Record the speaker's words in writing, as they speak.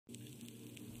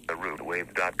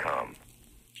therootwave.com.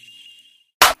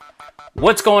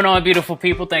 What's going on, beautiful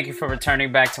people? Thank you for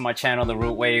returning back to my channel, The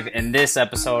Root Wave. In this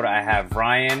episode, I have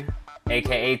Ryan,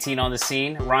 aka Teen on the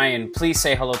Scene. Ryan, please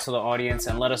say hello to the audience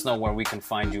and let us know where we can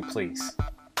find you, please.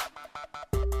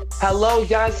 Hello,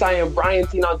 yes, I am Brian,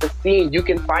 Teen on the Scene. You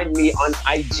can find me on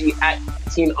IG at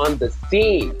Teen on the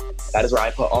Scene. That is where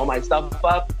I put all my stuff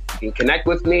up. You can connect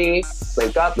with me,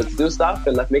 link up, let's do stuff,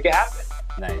 and let's make it happen.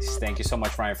 Nice. Thank you so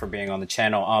much, Ryan, for being on the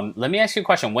channel. Let me ask you a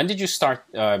question. When did you start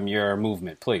your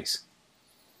movement, please?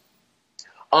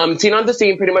 Teen on the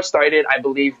Scene pretty much started, I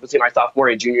believe, between my sophomore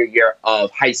and junior year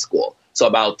of high school. So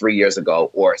about 3 years ago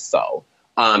or so.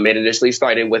 It initially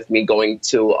started with me going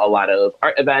to a lot of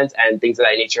art events and things of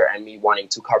that nature and me wanting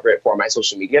to cover it for my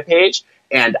social media page.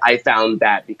 And I found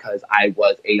that because I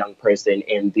was a young person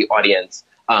in the audience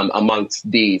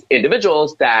amongst these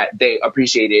individuals, that they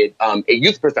appreciated a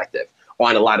youth perspective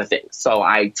on a lot of things. So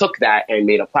I took that and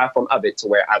made a platform of it to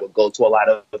where I would go to a lot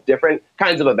of different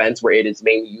kinds of events where it is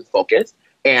mainly youth focused.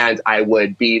 And I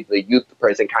would be the youth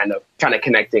person kind of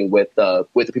connecting with the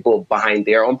people behind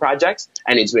their own projects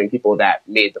and interviewing people that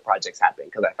made the projects happen,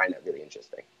 because I find that really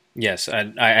interesting. Yes,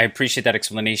 I appreciate that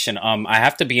explanation. I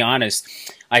have to be honest,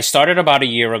 I started about a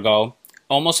year ago,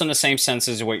 almost in the same sense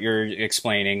as what you're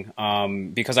explaining,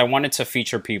 because I wanted to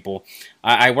feature people.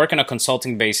 I work on a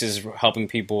consulting basis, helping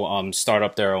people start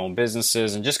up their own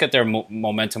businesses and just get their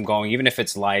momentum going, even if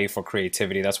it's life or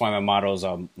creativity. That's why my motto is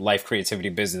life, creativity,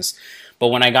 business. But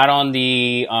when I got on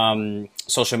the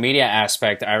social media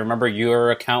aspect, I remember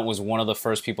your account was one of the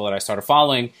first people that I started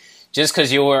following, just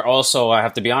because you were also, I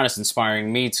have to be honest,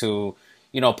 inspiring me to,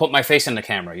 put my face in the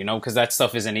camera, because that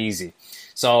stuff isn't easy.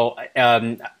 So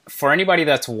for anybody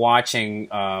that's watching,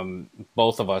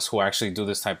 both of us who actually do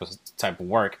this type of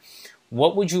work,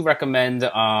 what would you recommend?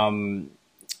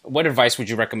 What advice would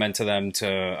you recommend to them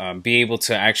to be able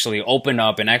to actually open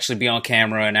up and actually be on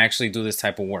camera and actually do this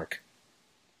type of work?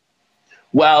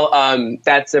 Well,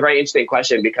 that's a very interesting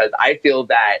question, because I feel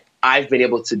that I've been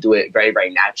able to do it very, very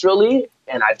naturally.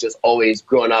 And I've just always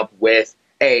grown up with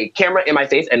a camera in my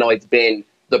face and always been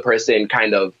the person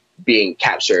kind of being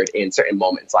captured in certain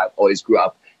moments. So I've always grew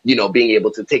up, being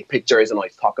able to take pictures and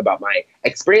always talk about my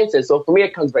experiences. So for me,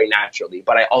 it comes very naturally.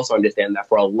 But I also understand that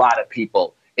for a lot of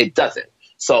people, it doesn't.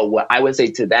 So what I would say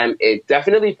to them is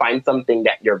definitely find something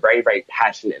that you're very, very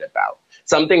passionate about.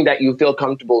 Something that you feel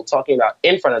comfortable talking about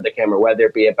in front of the camera, whether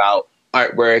it be about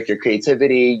artwork, your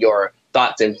creativity, your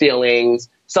thoughts and feelings,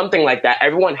 something like that.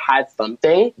 Everyone has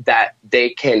something that they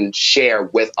can share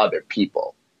with other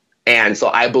people. And so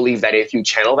I believe that if you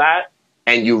channel that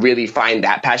and you really find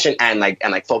that passion and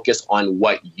focus on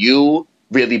what you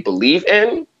really believe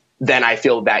in, then I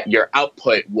feel that your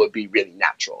output would be really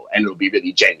natural and it'll be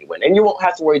really genuine. And you won't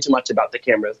have to worry too much about the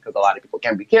cameras, because a lot of people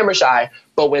can be camera shy,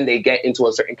 but when they get into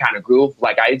a certain kind of groove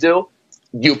like I do,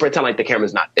 you pretend like the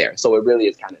camera's not there. So it really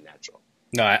is kind of natural.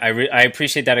 No, I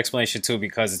appreciate that explanation too,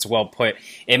 because it's well put.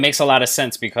 It makes a lot of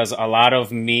sense, because a lot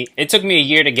of me, it took me a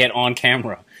year to get on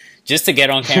camera. Just to get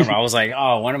on camera, I was like,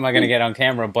 oh, when am I going to get on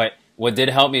camera? But what did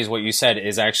help me is what you said,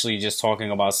 is actually just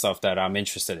talking about stuff that I'm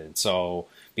interested in. So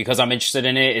because I'm interested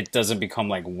in it, it doesn't become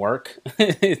like work.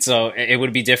 So it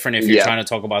would be different if you're trying to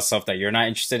talk about stuff that you're not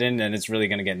interested in, and it's really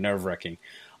going to get nerve-wracking.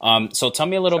 So tell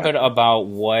me a little bit about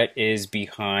what is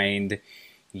behind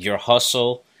your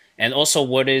hustle, and also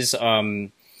what is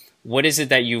it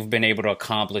that you've been able to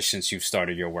accomplish since you've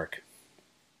started your work?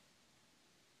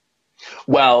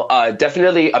 Well,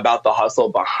 definitely about the hustle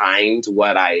behind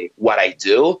what I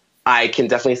do. I can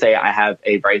definitely say I have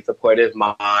a very supportive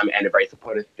mom and a very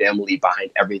supportive family behind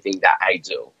everything that I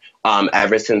do.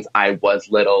 Ever since I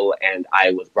was little and I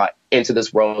was brought into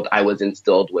this world, I was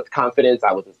instilled with confidence,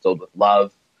 I was instilled with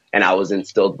love, and I was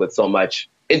instilled with so much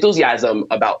enthusiasm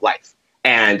about life.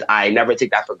 And I never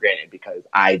take that for granted, because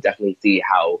I definitely see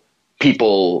how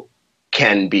people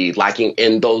can be lacking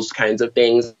in those kinds of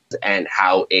things and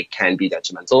how it can be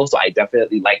detrimental. So I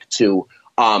definitely like to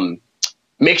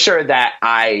make sure that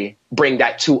I bring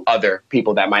that to other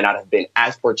people that might not have been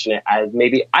as fortunate as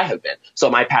maybe I have been. So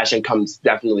my passion comes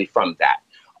definitely from that.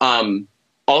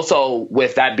 Also,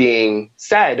 with that being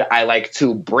said, I like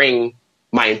to bring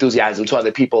my enthusiasm to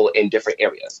other people in different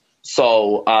areas.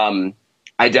 So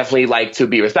I definitely like to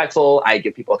be respectful. I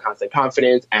give people constant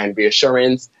confidence and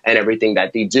reassurance and everything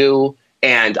that they do.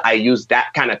 And I use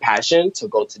that kind of passion to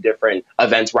go to different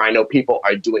events where I know people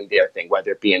are doing their thing,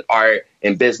 whether it be in art,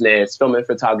 in business, film and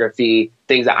photography,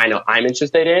 things that I know I'm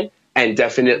interested in, and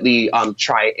definitely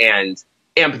try and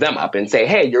amp them up and say,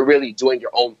 hey, you're really doing your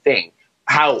own thing.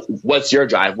 What's your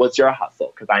drive? What's your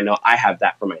hustle? Because I know I have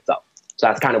that for myself. So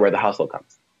that's kind of where the hustle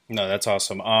comes. No, that's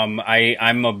awesome.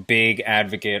 I'm a big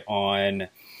advocate on.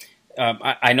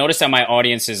 I noticed that my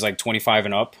audience is like 25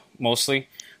 and up mostly,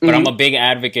 but I'm a Hmm. big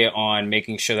advocate on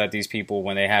making sure that these people,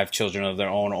 when they have children of their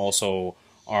own, also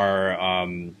are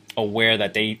aware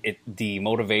that the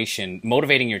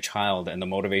motivating your child and the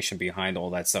motivation behind all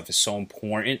that stuff is so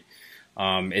important.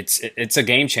 It's a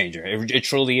game changer. It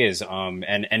truly is.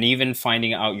 And even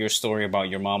finding out your story about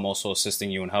your mom also assisting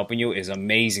you and helping you is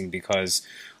amazing because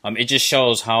it just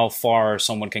shows how far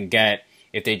someone can get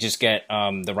if they just get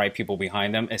the right people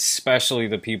behind them, especially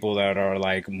the people that are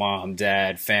like mom,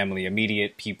 dad, family,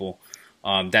 immediate people.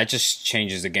 That just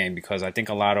changes the game because I think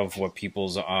a lot of what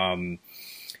people's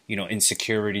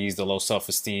insecurities, the low self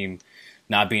esteem,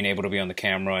 not being able to be on the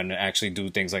camera and actually do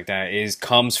things like that is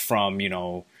comes from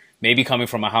maybe coming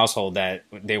from a household that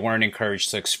they weren't encouraged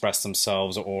to express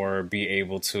themselves or be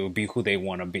able to be who they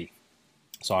want to be.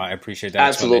 So I appreciate that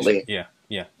explanation. Absolutely. Yeah,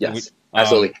 yeah. Yes,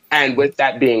 absolutely. And with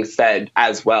that being said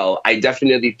as well, I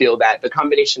definitely feel that the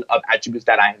combination of attributes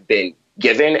that I have been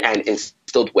given and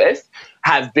instilled with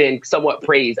have been somewhat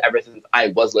praised ever since I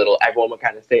was little. Everyone would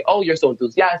kind of say, oh, you're so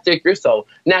enthusiastic, you're so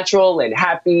natural and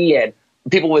happy. And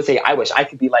people would say, I wish I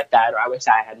could be like that, or I wish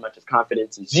I had much as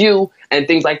confidence as you, and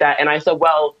things like that. And I said,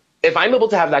 well, if I'm able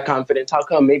to have that confidence, how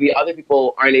come maybe other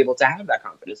people aren't able to have that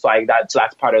confidence? So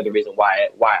that's part of the reason why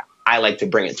I like to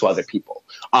bring it to other people,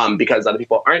 because other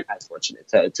people aren't as fortunate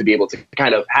to be able to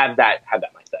kind of have that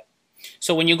mindset.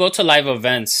 So when you go to live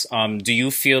events, do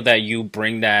you feel that you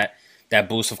bring that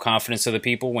boost of confidence to the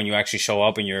people when you actually show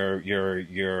up and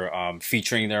you're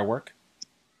featuring their work?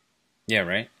 Yeah,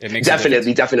 right. It makes a difference.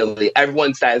 Definitely, definitely.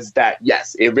 Everyone says that,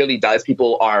 yes, it really does.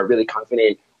 People are really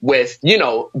confident with,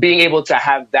 being able to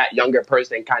have that younger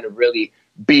person kind of really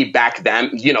be back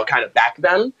them, kind of back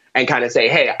them and kind of say,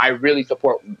 hey, I really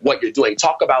support what you're doing.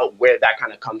 Talk about where that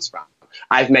kind of comes from.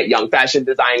 I've met young fashion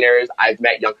designers. I've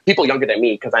met young people younger than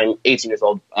me because I'm 18 years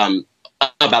old,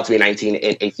 about to be 19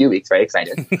 in a few weeks. Very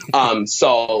excited.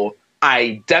 So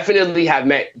I definitely have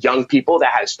met young people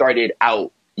that have started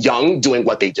out young doing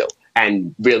what they do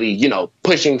and really,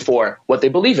 pushing for what they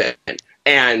believe in.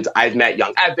 And I've met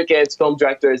young advocates, film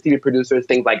directors, TV producers,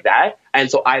 things like that. And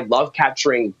so I love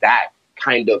capturing that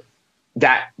kind of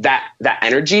that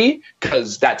energy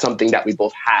because that's something that we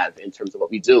both have in terms of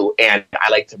what we do. And I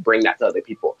like to bring that to other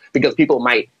people because people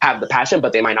might have the passion,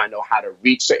 but they might not know how to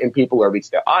reach certain people or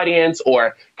reach their audience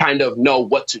or kind of know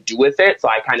what to do with it. So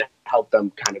I kind of help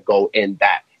them kind of go in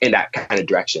that kind of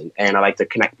direction. And I like to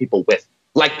connect people with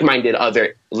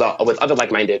other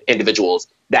like-minded individuals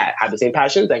that have the same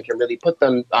passions and can really put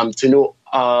them to new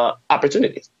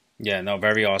opportunities. Yeah, no,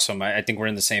 very awesome. I think we're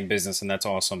in the same business, and that's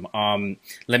awesome.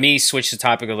 Let me switch the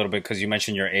topic a little bit because you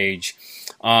mentioned your age.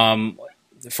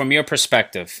 From your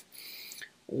perspective,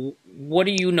 what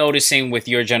are you noticing with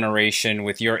your generation,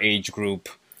 with your age group,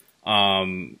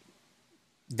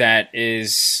 that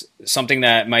is something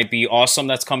that might be awesome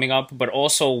that's coming up, but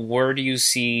also where do you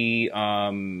see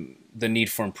the need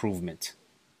for improvement?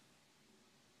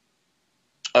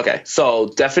 Okay, so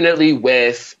definitely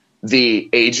with the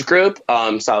age group.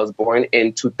 So I was born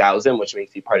in 2000, which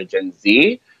makes me part of Gen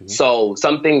Z. Hmm. So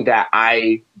something that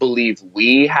I believe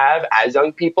we have as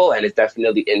young people, and it's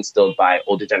definitely instilled by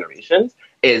older generations,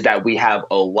 is that we have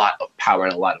a lot of power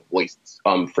and a lot of voice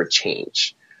for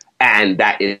change. And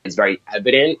that is very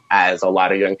evident as a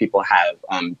lot of young people have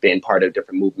been part of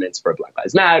different movements for Black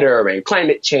Lives Matter and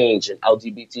climate change and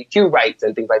LGBTQ rights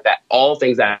and things like that. All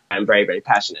things that I'm very, very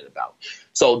passionate about.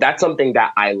 So that's something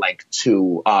that I like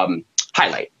to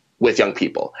highlight with young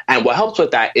people. And what helps with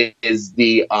that is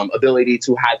the ability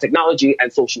to have technology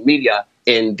and social media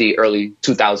in the early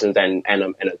 2000s and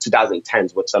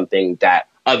 2010s, which something that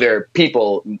other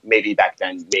people maybe back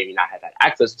then maybe not have had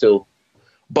access to.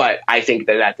 But I think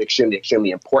that that's extremely,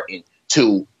 extremely important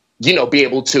to, be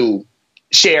able to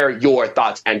share your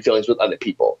thoughts and feelings with other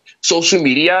people. Social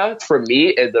media, for me,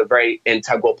 is a very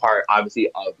integral part,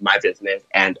 obviously, of my business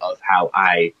and of how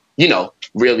I,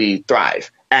 really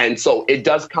thrive. And so it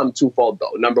does come twofold,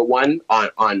 though. Number one,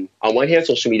 on one hand,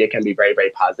 social media can be very,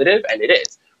 very positive, and it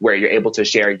is, where you're able to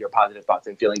share your positive thoughts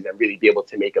and feelings and really be able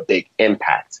to make a big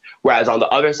impact. Whereas on the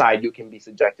other side, you can be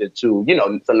subjected to,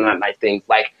 some not nice things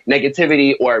like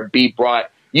negativity or be brought,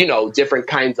 different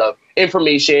kinds of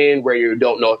information where you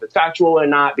don't know if it's factual or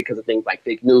not because of things like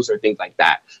fake news or things like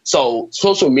that. So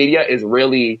social media is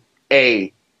really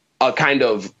a kind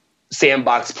of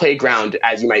sandbox playground,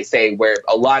 as you might say, where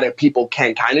a lot of people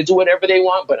can kind of do whatever they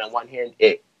want. But on one hand,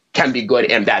 it can be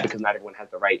good and bad because not everyone has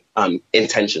the right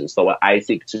intentions. So what I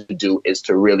seek to do is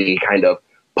to really kind of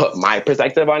put my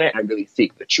perspective on it and really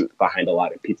seek the truth behind a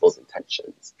lot of people's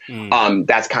intentions.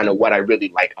 That's kind of what I really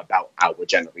like about our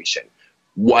generation.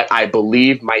 What I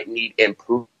believe might need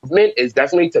improvement is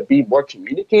definitely to be more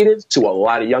communicative to a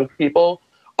lot of young people,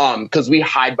 because we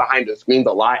hide behind the screens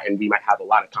a lot, and we might have a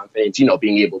lot of confidence,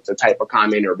 being able to type a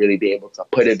comment or really be able to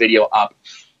put a video up.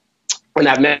 And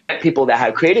I've met people that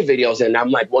have created videos, and I'm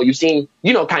like, well, you seem,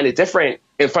 kind of different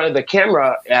in front of the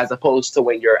camera as opposed to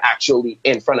when you're actually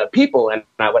in front of people. And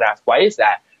I would ask, why is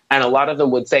that? And a lot of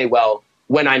them would say, well,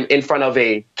 when I'm in front of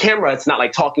a camera, it's not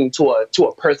like talking to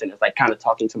a person. It's like kind of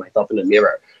talking to myself in the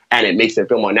mirror, and it makes it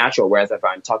feel more natural. Whereas if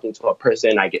I'm talking to a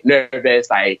person, I get nervous.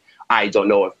 I don't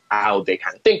know how they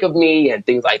kind of think of me and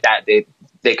things like that.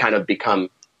 They kind of become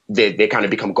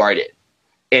guarded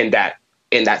in that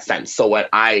sense. So what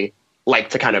I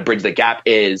like to kind of bridge the gap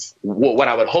is what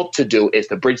I would hope to do is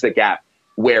to bridge the gap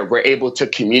where we're able to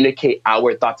communicate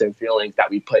our thoughts and feelings that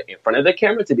we put in front of the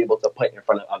camera to be able to put in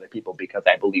front of other people, because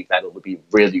I believe that it will be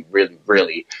really, really,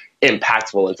 really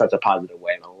impactful in such a positive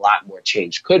way, and a lot more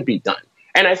change could be done.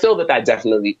 And I feel that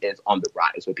definitely is on the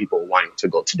rise with people wanting to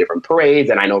go to different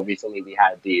parades. And I know recently we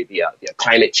had the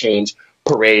climate change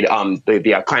parade,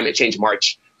 the climate change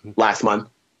march last month.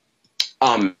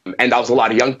 And that was a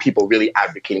lot of young people really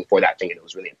advocating for that thing, and it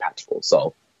was really impactful.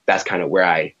 So that's kind of where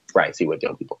I see with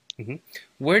young people. Mm-hmm.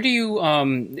 Where do you,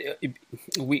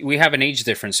 we have an age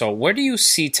difference, so where do you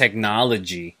see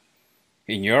technology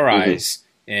in your eyes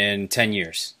in 10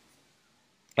 years?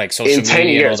 Like social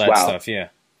media and all that stuff, yeah.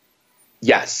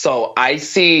 Yes, so I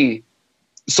see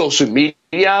social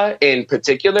media in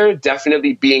particular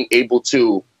definitely being able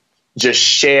to just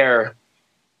share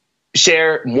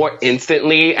more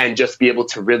instantly and just be able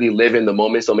to really live in the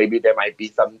moment. So maybe there might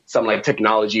be some like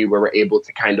technology where we're able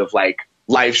to kind of like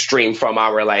live stream from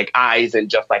our like eyes and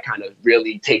just like kind of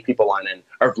really take people on an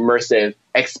immersive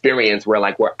experience where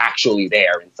like we're actually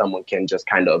there and someone can just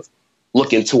kind of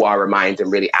look into our minds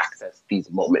and really access these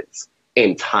moments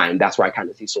in time. That's where I kind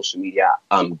of see social media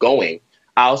going.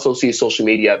 I also see social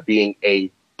media being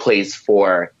a place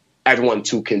for everyone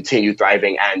to continue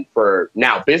thriving, and for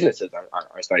now businesses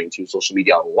are starting to use social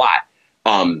media a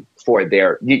lot for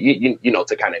their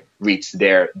to kind of reach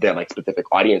their like specific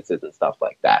audiences and stuff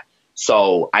like that.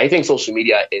 So I think social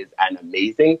media is an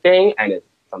amazing thing, and it's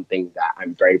something that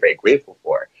I'm very, very grateful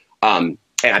for. And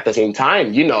at the same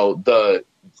time,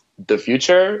 the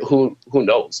future, who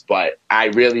knows? But I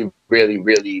really, really,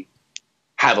 really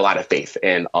have a lot of faith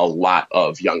in a lot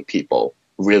of young people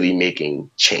really making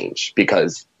change,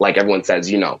 because like everyone says,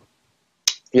 young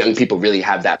people really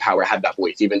have that power, have that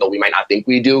voice, even though we might not think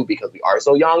we do because we are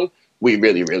so young. We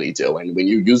really, really do. And when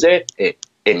you use it, it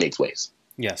makes waves.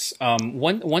 Yes.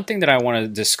 One thing that I want to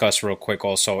discuss real quick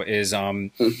also is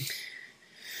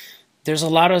there's a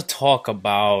lot of talk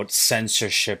about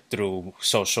censorship through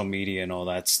social media and all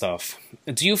that stuff.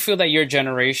 Do you feel that your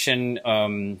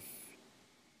generation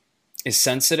is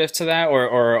sensitive to that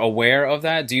or aware of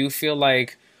that? Do you feel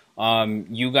like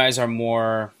you guys are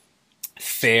more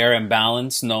fair and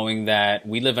balanced, knowing that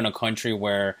we live in a country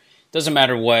where it doesn't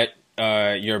matter what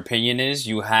your opinion is,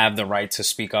 you have the right to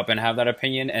speak up and have that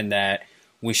opinion, and that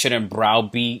we shouldn't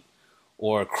browbeat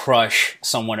or crush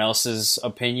someone else's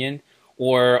opinion?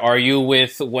 Or are you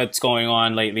with what's going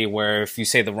on lately where if you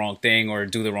say the wrong thing or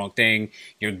do the wrong thing,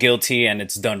 you're guilty and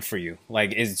it's done for you?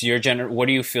 Like, what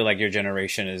do you feel like your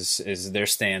generation is their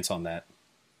stance on that?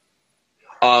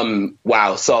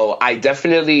 Wow. So I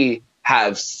definitely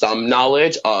have some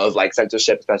knowledge of like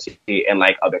censorship, especially in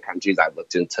like other countries. I've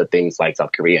looked into things like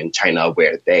South Korea and China,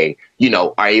 where they,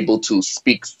 are able to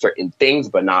speak certain things,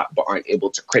 but aren't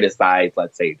able to criticize,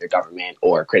 let's say, the government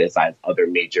or criticize other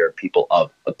major people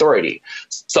of authority.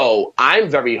 So I'm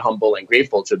very humble and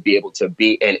grateful to be able to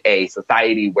be in a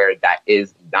society where that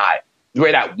is not,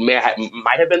 where that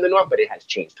might have been the norm, but it has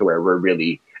changed to where we're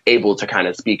really able to kind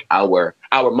of speak our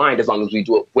mind, as long as we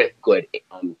do it with good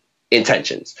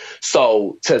intentions.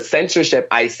 So to censorship,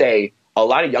 I say a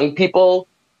lot of young people,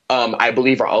 I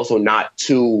believe, are also not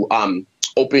too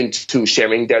open to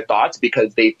sharing their thoughts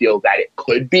because they feel that it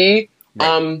could be,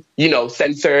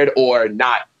 censored or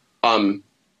not,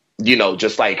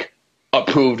 just like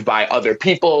approved by other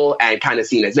people and kind of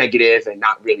seen as negative and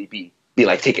not really be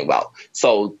like taken well.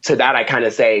 So to that, I kind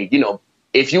of say,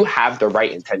 if you have the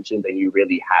right intention, then you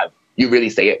really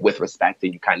say it with respect,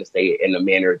 and you kind of say it in a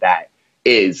manner that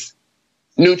is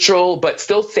neutral, but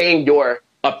still saying your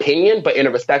opinion, but in a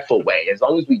respectful way. As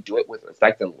long as we do it with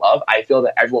respect and love, I feel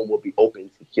that everyone will be open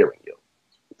to hearing you.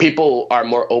 People are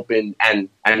more open and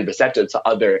receptive to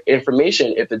other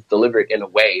information if it's delivered in a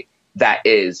way that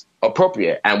is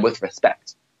appropriate and with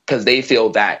respect, because they feel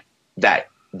that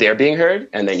they're being heard,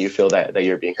 and then you feel that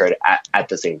you're being heard at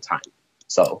the same time.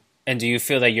 So And do you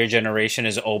feel that your generation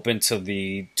is open to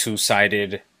the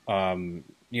two-sided,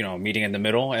 meeting in the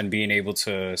middle and being able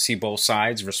to see both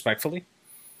sides respectfully?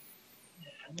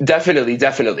 definitely,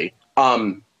 definitely.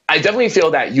 I definitely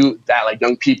feel that like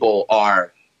young people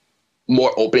are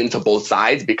more open to both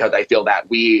sides because I feel that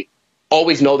we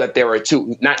always know that there are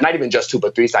two, not even just two,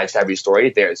 but three sides to every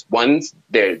story. There's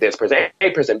person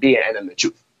A, person B, and then the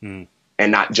truth, Mm.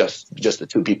 and not just the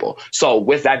two people. So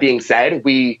with that being said,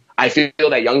 I feel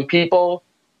that young people,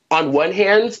 on one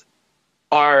hand,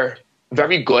 are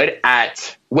very good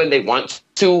at when they want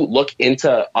to look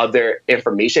into other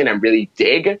information and really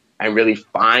dig and really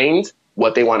find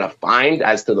what they want to find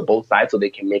as to the both sides so they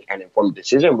can make an informed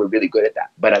decision. We're really good at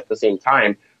that. But at the same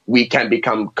time, we can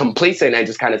become complacent and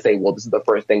just kind of say, well, this is the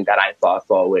first thing that I saw,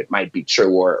 so it might be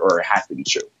true or it has to be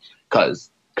true because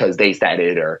they said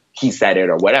it or he said it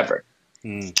or whatever.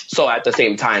 Mm. So at the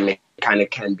same time, it kind of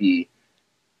can be,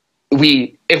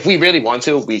 if we really want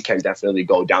to, we can definitely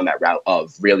go down that route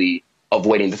of really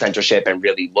avoiding the censorship and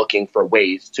really looking for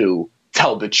ways to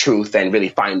tell the truth and really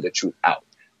find the truth out.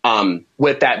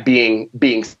 With that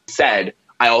being said,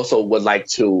 I also would like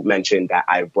to mention that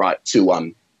I brought to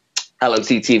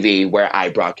LMC TV, where I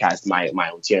broadcast my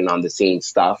own channel on the scene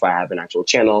stuff. I have an actual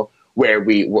channel where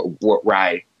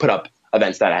I put up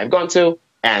events that I've gone to,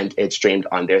 and it's streamed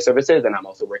on their services. And I'm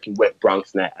also working with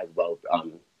BronxNet as well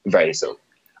very soon.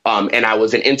 And I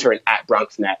was an intern at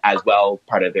BronxNet as well,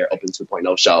 part of their Open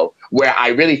 2.0 show, where I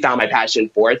really found my passion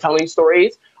for telling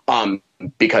stories,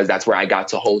 because that's where I got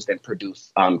to host and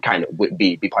produce, kind of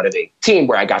be part of a team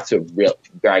where I got to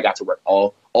work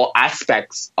all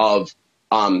aspects of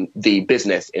the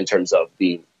business in terms of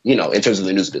the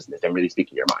news business and really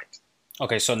speaking your mind.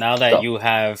 Okay, so now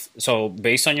that so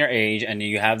based on your age and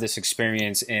you have this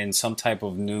experience in some type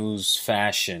of news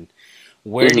fashion,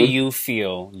 where do Mm-hmm. you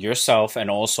feel yourself and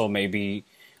also maybe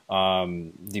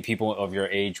the people of your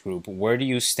age group, where do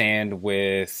you stand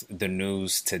with the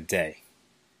news today?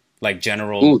 Like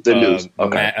general Ooh, the news.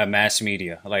 Okay. mass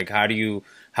media. Like how do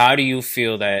you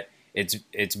feel that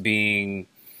it's being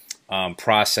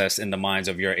processed in the minds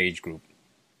of your age group?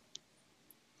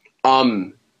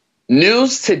 Um,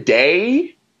 News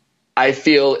today, I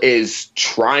feel, is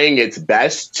trying its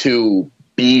best to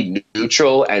be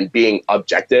neutral and being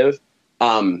objective.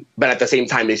 But at the same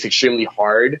time, it's extremely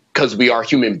hard because we are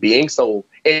human beings. So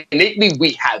innately,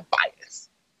 we have bias.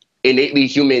 Innately,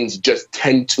 humans just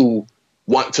tend to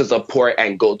want to support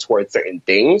and go towards certain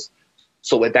things.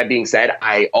 So with that being said,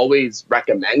 I always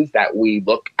recommend that we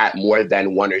look at more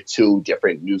than one or two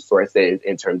different news sources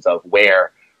in terms of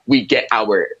where we get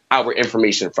our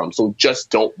information from. So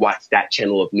just don't watch that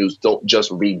channel of news. Don't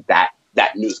just read that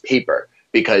newspaper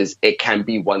because it can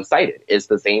be one-sided. It's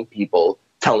the same people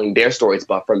telling their stories,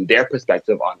 but from their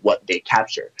perspective on what they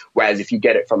capture. Whereas if you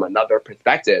get it from another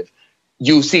perspective,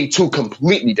 you see two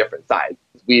completely different sides.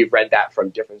 We've read that from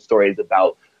different stories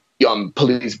about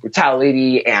police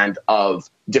brutality and of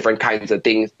different kinds of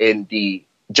things in the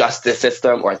justice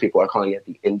system, or as people are calling it,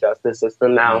 the injustice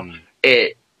system now.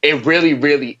 Mm. It really,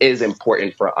 really is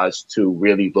important for us to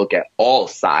really look at all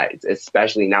sides,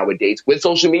 especially nowadays with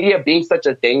social media being such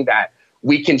a thing that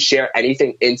we can share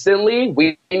anything instantly.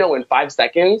 We know in 5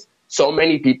 seconds, so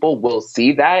many people will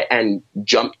see that and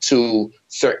jump to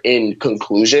certain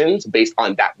conclusions based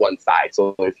on that one side.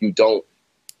 So if you don't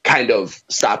kind of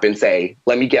stop and say,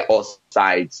 let me get all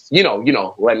sides,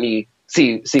 let me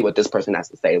see what this person has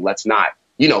to say. Let's not,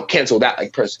 cancel that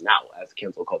like person out, as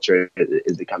cancel culture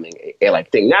is becoming a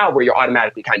like thing now, where you're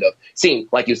automatically kind of seen,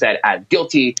 like you said, as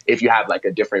guilty if you have like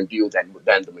a different view than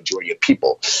the majority of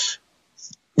people.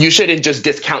 You shouldn't just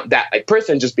discount that like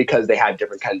person just because they have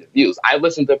different kinds of views. I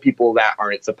listen to people that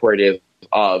aren't supportive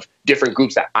of different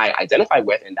groups that I identify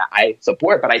with and that I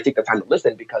support, but I take the time to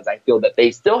listen because I feel that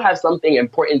they still have something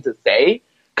important to say.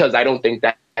 Because I don't think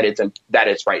that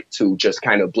it's right to just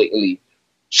kind of blatantly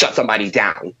shut somebody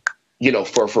down,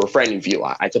 for any view.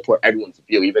 I support everyone's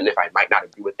view, even if I might not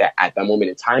agree with that at that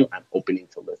moment in time. I'm opening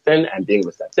to listen and being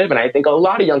receptive, and I think a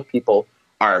lot of young people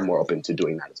are more open to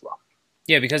doing that as well.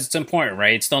 Yeah, because it's important,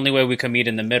 right? It's the only way we can meet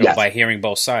in the middle Yes. by hearing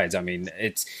both sides. I mean,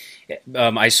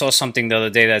 I saw something the other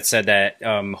day that said that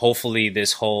hopefully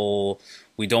this whole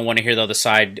we don't want to hear the other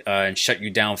side and shut you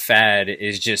down fad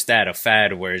is just that, a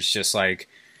fad where it's just like,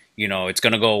 it's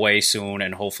going to go away soon,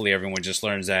 and hopefully everyone just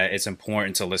learns that it's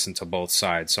important to listen to both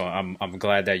sides. So I'm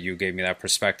glad that you gave me that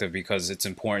perspective because it's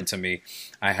important to me.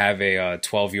 I have a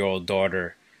 12-year-old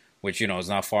daughter which, is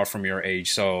not far from your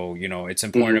age. So, it's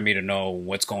important to me to know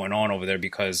what's going on over there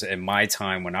because in my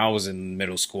time when I was in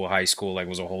middle school, high school, like, it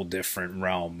was a whole different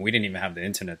realm. We didn't even have the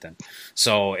internet then.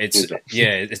 So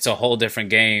it's a whole different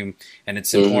game, and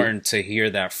it's important to hear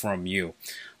that from you.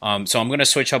 So I'm going to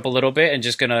switch up a little bit and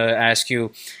just going to ask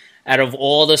you, out of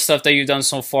all the stuff that you've done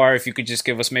so far, if you could just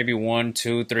give us maybe 1,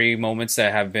 2, 3 moments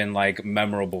that have been like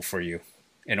memorable for you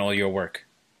in all your work.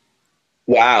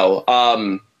 Wow.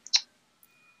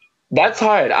 That's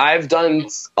hard. I've done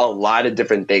a lot of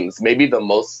different things. Maybe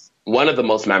one of the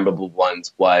most memorable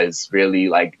ones was really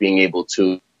like being able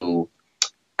to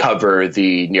cover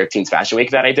the New York Teens Fashion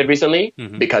Week that I did recently,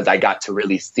 because I got to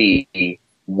really see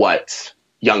what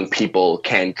young people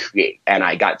can create. And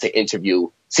I got to interview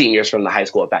seniors from the High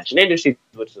School of Fashion Industries,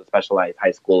 which is a specialized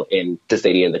high school in the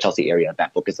city, in the Chelsea area,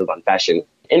 that focuses on fashion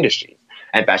industries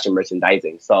and fashion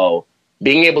merchandising. So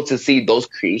being able to see those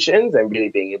creations and really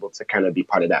being able to kind of be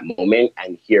part of that moment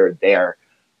and hear their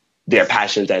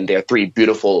passions and their 3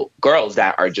 beautiful girls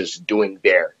that are just doing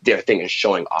their thing and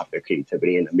showing off their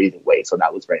creativity in an amazing way. So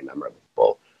that was very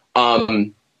memorable.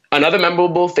 Another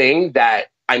memorable thing that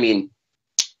I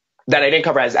didn't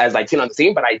cover as like Teen on the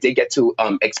Scene, but I did get to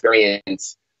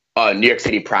experience New York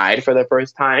City Pride for the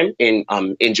first time in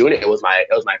June. It was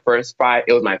my first Pride.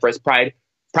 It was my first Pride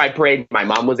parade. My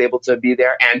mom was able to be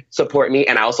there and support me,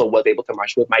 and I also was able to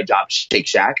march with my job, Shake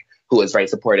Shack, who is very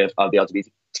supportive of the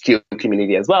LGBTQ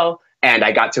community as well. And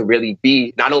I got to really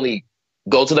be, not only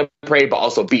go to the parade, but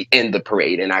also be in the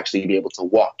parade and actually be able to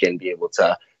walk and be able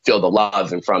to feel the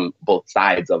love and from both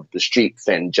sides of the streets.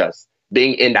 And just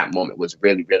being in that moment was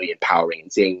really, really empowering,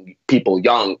 and seeing people,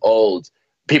 young, old,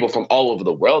 people from all over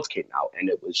the world came out, and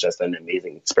it was just an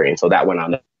amazing experience. So that one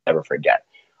I'll never forget.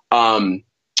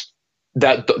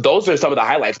 Those are some of the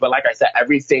highlights. But like I said,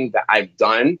 everything that I've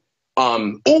done.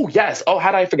 Oh, yes. Oh,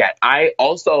 how did I forget? I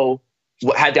also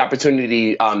had the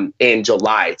opportunity in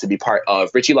July to be part of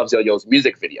Richie Loves Yo-Yo's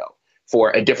music video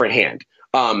for A Different Hand.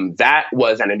 That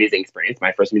was an amazing experience,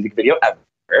 my first music video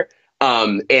ever.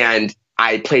 And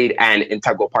I played an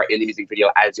integral part in the music video,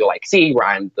 as you'll like see, where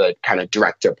I'm the kind of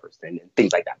director person and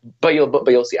things like that. But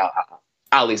you'll see.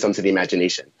 I'll leave some to the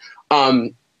imagination.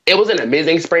 It was an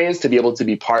amazing experience to be able to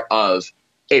be part of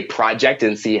a project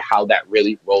and see how that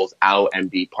really rolls out and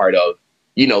be part of,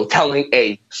 telling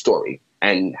a story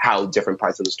and how different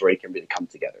parts of the story can really come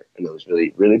together. And it was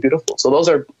really, really beautiful. So those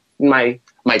are my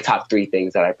top 3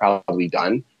 things that I've probably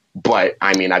done. But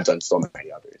I've done so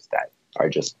many others that are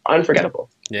just unforgettable.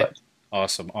 Yeah. But.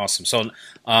 Awesome. So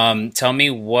tell me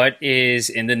what is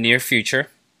in the near future,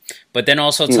 but then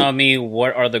also tell me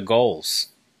what are the goals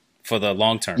for the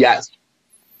long term? Yes.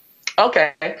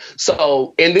 Okay.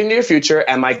 So in the near future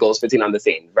and my goals for Teen on the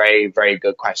Scene, very, very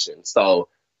good question. So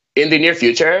in the near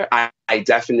future, I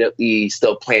definitely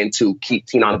still plan to keep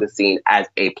Teen on the Scene as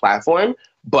a platform,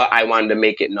 but I wanted to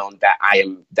make it known that I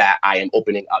am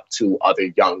opening up to other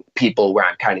young people, where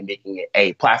I'm kind of making it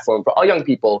a platform for all young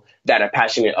people that are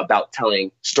passionate about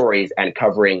telling stories and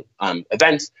covering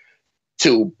events,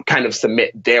 to kind of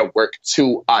submit their work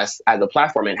to us as a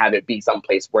platform and have it be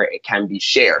someplace where it can be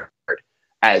shared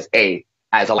as a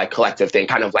like collective thing,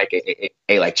 kind of like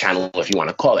a like channel, if you want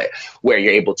to call it, where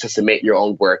you're able to submit your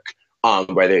own work,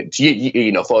 whether it's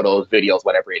photos, videos,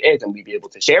 whatever it is, and we'd be able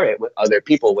to share it with other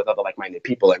people, with other like-minded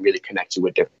people, and really connect you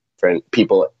with different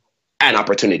people and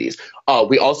opportunities.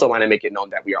 We also want to make it known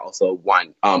that we are also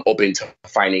open to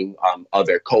finding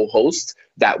other co-hosts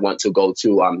that want to go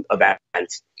to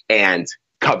events and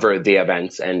cover the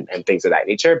events and things of that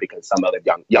nature, because some other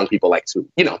young people like to,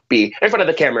 be in front of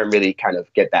the camera and really kind of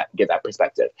get that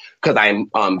perspective. Because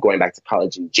I'm going back to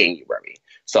college in January.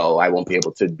 So I won't be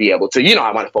able to,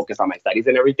 I want to focus on my studies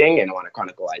and everything, and I want to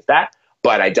chronicleize that.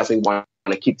 But I definitely want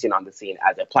to keep Teen on the Scene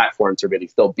as a platform to really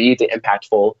still be the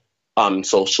impactful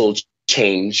social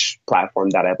change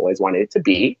platform that I've always wanted it to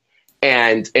be.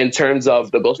 And in terms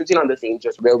of the goals for Teen on the Scene,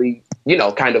 just really,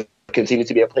 kind of continue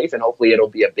to be a place, and hopefully it'll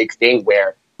be a big thing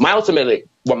where my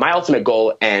ultimate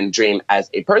goal and dream as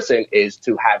a person is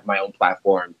to have my own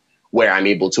platform where I'm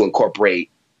able to incorporate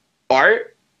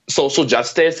art, social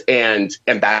justice, and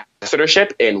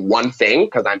ambassadorship in one thing,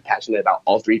 because I'm passionate about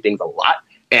all 3 things a lot,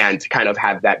 and kind of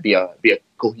have that be a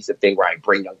cohesive thing where I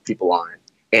bring young people on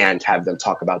and have them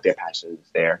talk about their passions,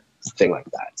 their thing like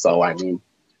that. So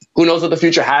who knows what the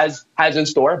future has in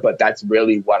store, but that's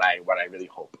really what I really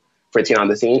hope for Teen on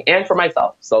the Scene and for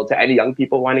myself. So to any young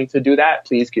people wanting to do that,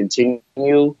 please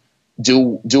continue,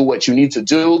 do what you need to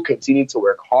do, continue to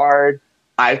work hard.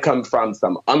 I've come from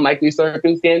some unlikely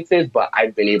circumstances, but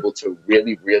I've been able to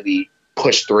really, really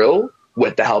push through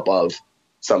with the help of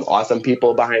some awesome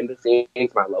people behind the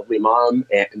scenes, my lovely mom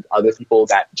and other people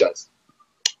that just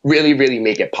really, really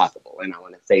make it possible. And I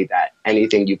want to say that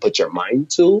anything you put your mind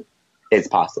to is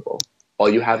possible. All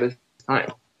you have is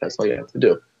time. That's all you have to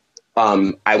do.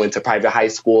 I went to private high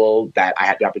school that I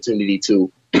had the opportunity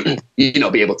to,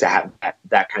 be able to have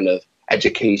that kind of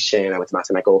education. I went to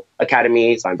Master Michael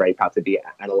Academy, so I'm very proud to be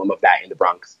an alum of that in the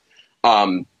Bronx.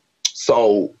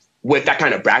 So with that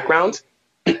kind of background,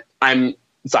 I'm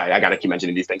sorry, I got to keep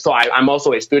mentioning these things. So I'm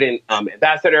also a student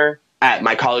ambassador at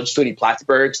my college, SUNY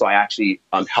Plattsburgh. So I actually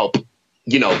help,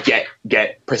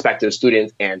 get prospective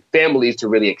students and families to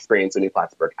really experience SUNY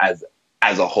Plattsburgh as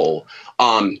a whole,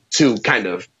 to kind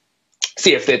of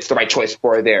see if it's the right choice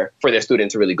for their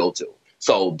student to really go to.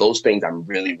 So those things I'm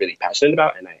really, really passionate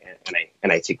about, and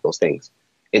I take those things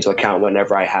into account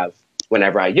whenever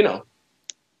I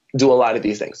do a lot of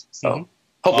these things. So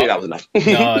hopefully that was enough.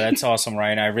 No, that's awesome,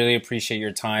 Ryan. I really appreciate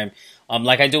your time.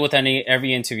 Like I do with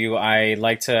every interview, I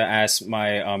like to ask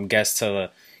my guests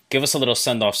to give us a little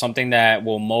send-off, something that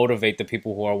will motivate the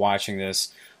people who are watching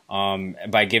this,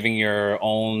 by giving your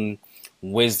own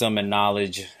wisdom and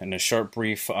knowledge and a short,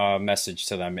 brief message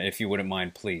to them, if you wouldn't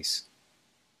mind, please.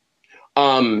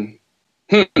 I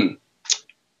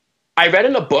read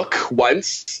in a book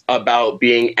once about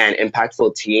being an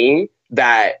impactful teen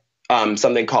that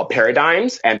something called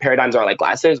paradigms, and paradigms are like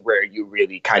glasses where you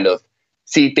really kind of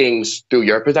see things through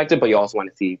your perspective, but you also want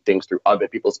to see things through other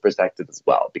people's perspective as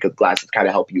well, because glasses kind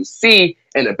of help you see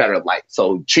in a better light.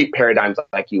 So treat paradigms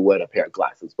like you would a pair of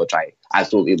glasses, which I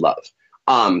absolutely love.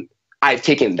 I've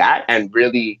taken that and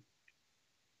really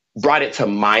brought it to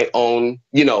my own,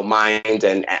 mind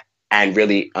and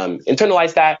really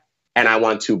internalized that. And I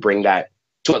want to bring that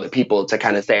to other people to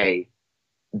kind of say,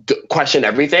 question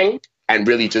everything and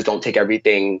really just do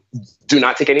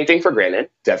not take anything for granted.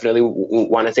 Definitely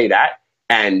want to say that,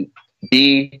 and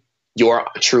be your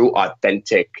true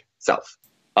authentic self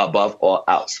above all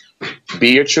else. Be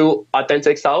your true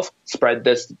authentic self. Spread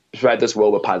this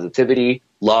world with positivity,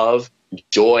 love,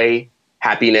 joy,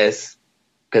 happiness,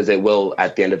 because it will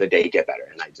at the end of the day get better.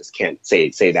 And I just can't say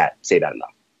that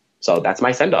enough. So that's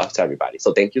my send off to everybody.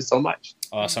 So thank you so much.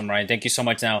 Awesome, Ryan. Thank you so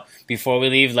much. Now, before we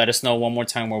leave, let us know one more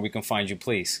time where we can find you,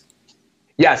 please.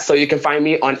 Yes, so you can find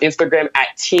me on Instagram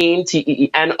at Teen, Teen,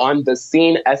 on the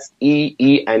scene,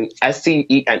 SEENSCENE,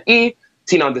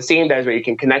 Teen on the scene. That's where you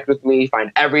can connect with me,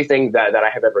 find everything that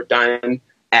I have ever done,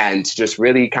 and just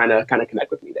really kind of connect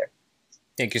with me there.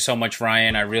 Thank you so much,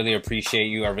 Ryan. I really appreciate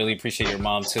you. I really appreciate your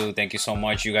mom, too. Thank you so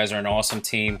much. You guys are an awesome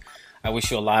team. I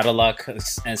wish you a lot of luck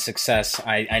and success.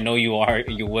 I know you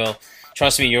will.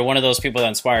 Trust me, you're one of those people that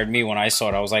inspired me when I saw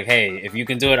it. I was like, hey, if you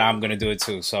can do it, I'm going to do it,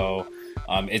 too. So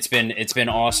it's been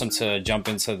awesome to jump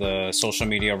into the social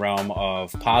media realm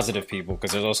of positive people,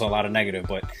 because there's also a lot of negative,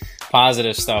 but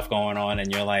positive stuff going on.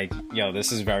 And you're like, yo,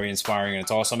 this is very inspiring, and it's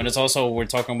awesome. And it's also, we're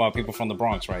talking about people from the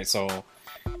Bronx, right? So,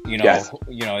 yes.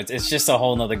 It's just a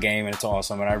whole nother game, and it's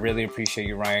awesome. And I really appreciate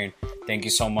you, Ryan. Thank you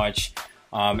so much.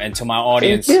 And to my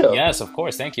audience, yes, of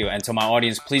course, thank you. And to my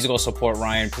audience, please go support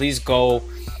Ryan. Please go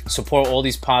support all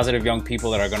these positive young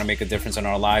people that are going to make a difference in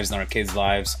our lives and our kids'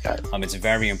 lives. It's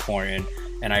very important,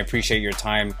 and I appreciate your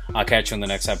time. I'll catch you in the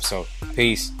next episode.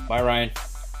 Peace. Bye, Ryan.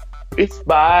 Peace.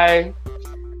 Bye.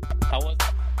 How was